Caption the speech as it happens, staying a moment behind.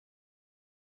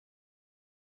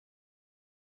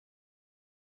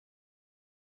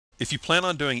If you plan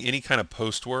on doing any kind of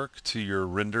post work to your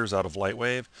renders out of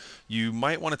LightWave, you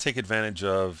might want to take advantage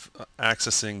of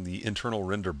accessing the internal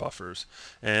render buffers.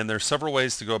 And there's several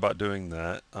ways to go about doing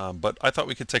that, but I thought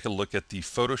we could take a look at the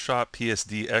Photoshop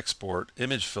PSD export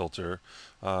image filter,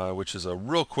 which is a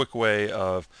real quick way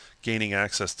of gaining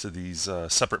access to these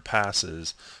separate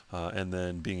passes and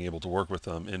then being able to work with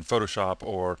them in Photoshop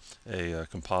or a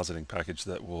compositing package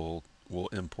that will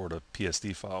import a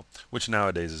PSD file, which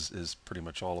nowadays is pretty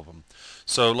much all of them.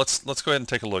 So let's go ahead and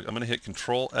take a look. I'm going to hit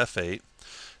Control F8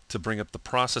 to bring up the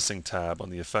Processing tab on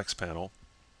the Effects panel.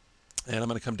 And I'm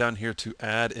going to come down here to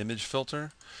Add Image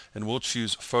Filter, and we'll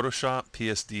choose Photoshop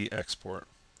PSD Export.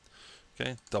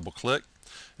 Okay, double click,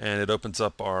 and it opens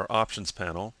up our Options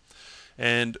panel.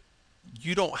 And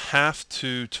you don't have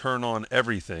to turn on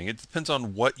everything. It depends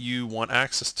on what you want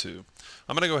access to.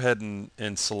 I'm going to go ahead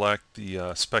and select the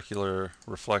specular,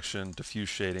 reflection, diffuse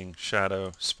shading,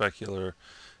 shadow, specular,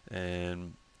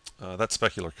 and that's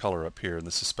specular color up here, and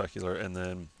this is specular, and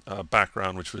then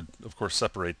background, which would of course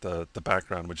separate the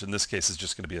background, which in this case is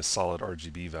just going to be a solid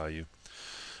RGB value.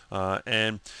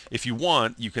 And if you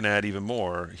want, you can add even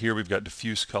more. Here we've got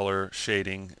diffuse color,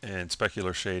 shading, and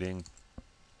specular shading.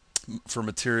 For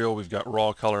material, we've got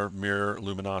raw color, mirror,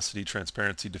 luminosity,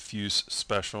 transparency, diffuse,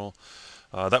 special.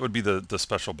 That would be the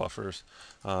special buffers.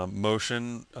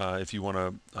 Motion, if you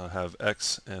want to have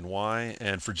X and Y.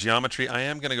 And for geometry, I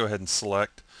am going to go ahead and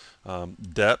select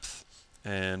depth.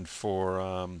 And for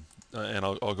and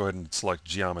I'll go ahead and select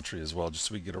geometry as well, just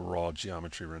so we get a raw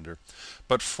geometry render.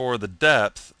 But for the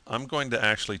depth, I'm going to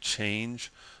actually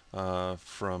change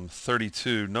from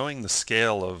 32. Knowing the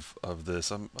scale of this,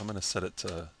 I'm going to set it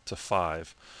to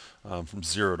 5, from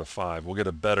 0 to 5. We'll get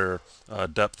a better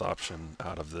depth option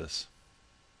out of this.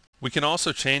 We can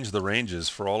also change the ranges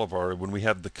for all of our, when we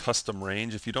have the custom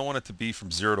range. If you don't want it to be from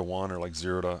 0 to 1 or like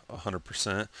 0 to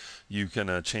 100%, you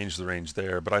can change the range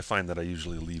there, but I find that I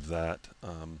usually leave that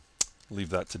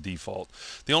to default.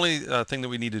 The only thing that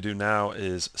we need to do now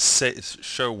is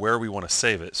show where we want to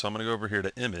save it. So I'm going to go over here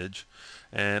to Image,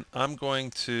 and I'm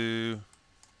going to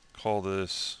call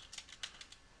this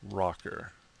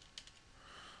Rocker.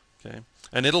 Okay,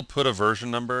 and it'll put a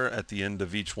version number at the end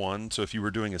of each one. So if you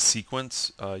were doing a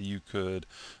sequence, you could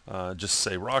just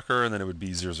say Rocker, and then it would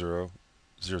be 00,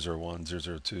 001,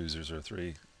 002,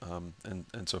 003, and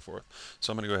so forth.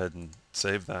 So I'm going to go ahead and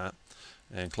save that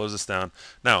and close this down.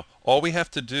 Now, all we have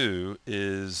to do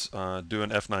is do an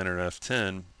F9 or an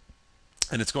F10,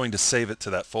 and it's going to save it to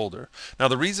that folder. Now,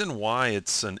 the reason why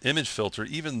it's an image filter,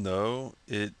 even though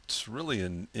it's really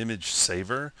an image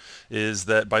saver, is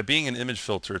that by being an image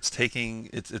filter,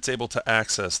 it's able to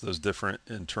access those different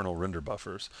internal render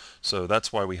buffers. So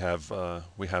that's why we have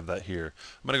that here.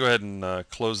 I'm going to go ahead and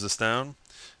close this down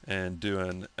and do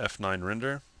an F9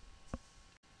 render.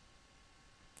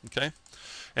 Okay.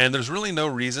 And there's really no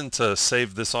reason to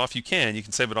save this off. You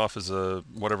can save it off as a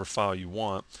whatever file you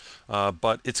want,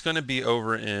 but it's going to be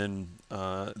over in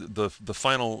the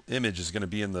final image is going to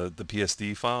be in the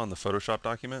PSD file in the Photoshop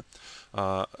document,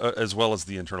 as well as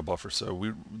the internal buffer.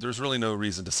 So there's really no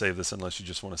reason to save this unless you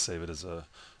just want to save it as a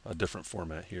different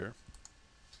format here.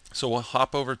 So we'll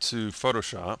hop over to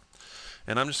Photoshop,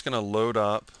 and I'm just going to load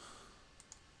up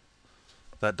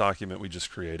that document we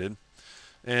just created.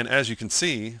 And as you can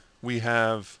see, we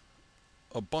have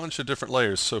a bunch of different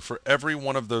layers. So for every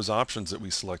one of those options that we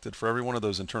selected, for every one of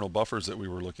those internal buffers that we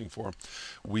were looking for,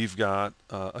 we've got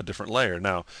a different layer.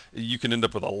 Now, you can end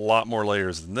up with a lot more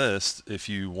layers than this if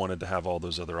you wanted to have all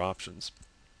those other options.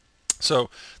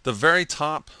 So the very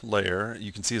top layer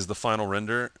you can see is the final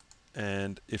render.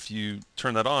 And if you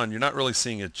turn that on, you're not really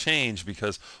seeing a change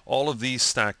because all of these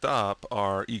stacked up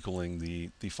are equaling the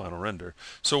final render.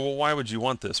 So well, why would you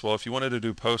want this? Well, if you wanted to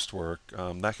do post work,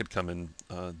 that could come in,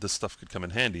 this stuff could come in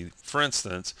handy. For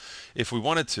instance, if we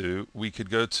wanted to, we could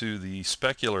go to the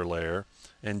specular layer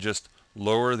and just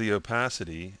lower the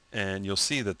opacity, and you'll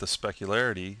see that the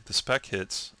specularity, the spec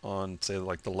hits on, say,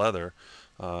 like the leather,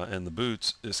 and the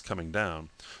boots is coming down.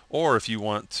 Or if you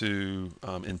want to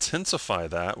intensify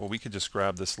that, well, we could just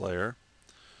grab this layer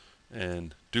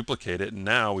and duplicate it, and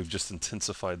now we've just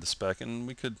intensified the spec, and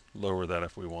we could lower that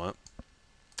if we want.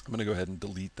 I'm going to go ahead and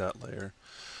delete that layer.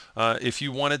 If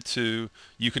you wanted to,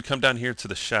 you could come down here to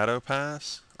the shadow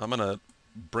pass. I'm going to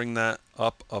bring that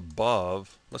up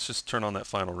above. Let's just turn on that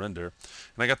final render.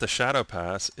 And I got the shadow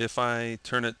pass. If I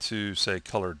turn it to, say,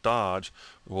 color dodge,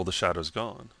 well, the shadow's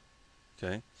gone.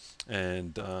 Okay,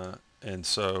 and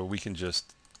so we can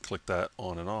just click that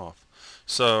on and off.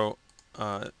 So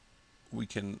we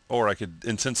can, or I could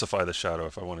intensify the shadow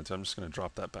if I wanted to. I'm just going to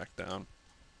drop that back down.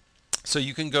 So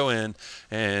you can go in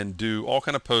and do all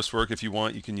kind of post work if you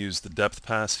want. You can use the depth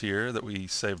pass here that we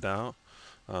saved out.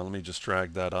 Let me just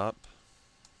drag that up.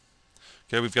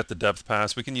 Okay, we've got the depth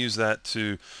pass. We can use that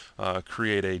to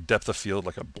create a depth of field,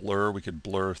 like a blur. We could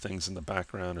blur things in the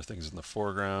background or things in the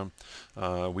foreground.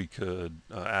 We could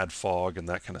add fog and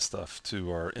that kind of stuff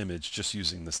to our image just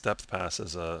using this depth pass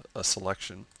as a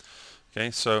selection. Okay,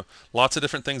 so lots of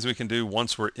different things we can do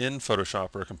once we're in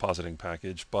Photoshop or a compositing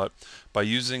package, but by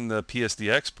using the PSD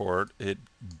export, it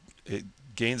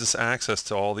gains us access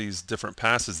to all these different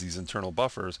passes, these internal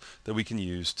buffers that we can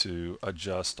use to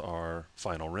adjust our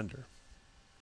final render.